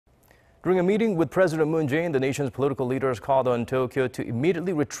During a meeting with President Moon Jae-in, the nation's political leaders called on Tokyo to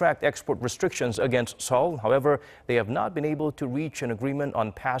immediately retract export restrictions against Seoul. However, they have not been able to reach an agreement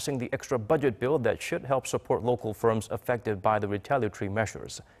on passing the extra budget bill that should help support local firms affected by the retaliatory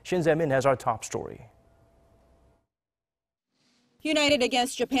measures. Shin Se-min has our top story. United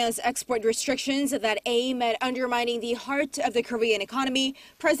against Japan's export restrictions that aim at undermining the heart of the Korean economy,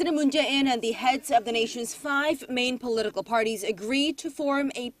 President Moon Jae-in and the heads of the nation's 5 main political parties agreed to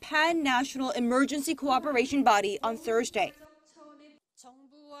form a pan-national emergency cooperation body on Thursday.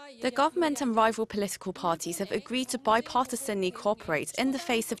 The government and rival political parties have agreed to bipartisanly cooperate in the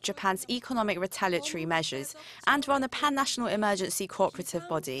face of Japan's economic retaliatory measures and run a pan-national emergency cooperative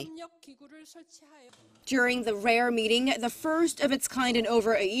body. During the rare meeting, the first of its kind in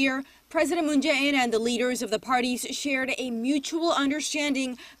over a year, President Moon Jae-in and the leaders of the parties shared a mutual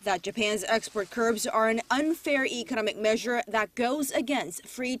understanding that Japan's export curbs are an unfair economic measure that goes against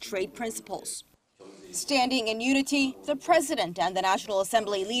free trade principles. Standing in unity, the President and the National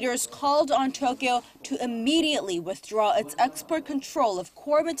Assembly leaders called on Tokyo to immediately withdraw its export control of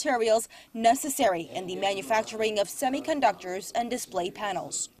core materials necessary in the manufacturing of semiconductors and display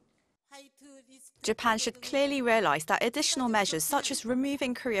panels. Japan should clearly realize that additional measures such as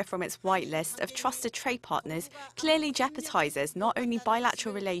removing Korea from its whitelist of trusted trade partners clearly jeopardizes not only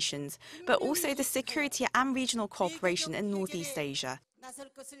bilateral relations, but also the security and regional cooperation in Northeast Asia.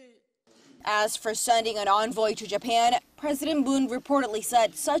 As for sending an envoy to Japan, President Moon reportedly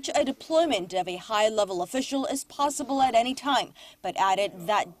said such a deployment of a high-level official is possible at any time, but added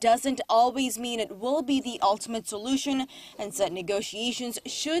that doesn't always mean it will be the ultimate solution and said negotiations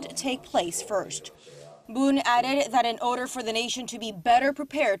should take place first. Moon added that in order for the nation to be better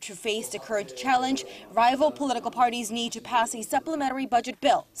prepared to face the current challenge, rival political parties need to pass a supplementary budget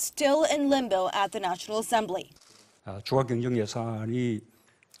bill, still in limbo at the National Assembly. 종합경정예산이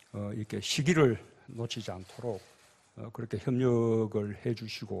이렇게 시기를 놓치지 않도록 그렇게 협력을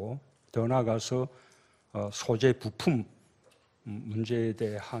해주시고 더 나아가서 소재 부품 문제에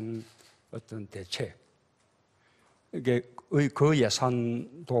대한 어떤 대책 이게 그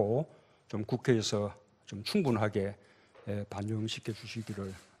예산도 좀 국회에서 좀 충분하게 반영시켜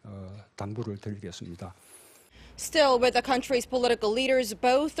주시기를 당부를 드리겠습니다. Still, with the country's political leaders,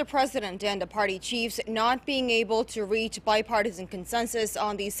 both the president and the party chiefs not being able to reach bipartisan consensus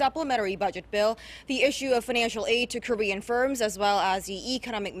on the supplementary budget bill, the issue of financial aid to Korean firms as well as the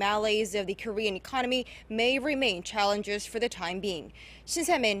economic malaise of the Korean economy may remain challenges for the time being. Shin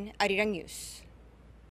Se-min, Arirang News.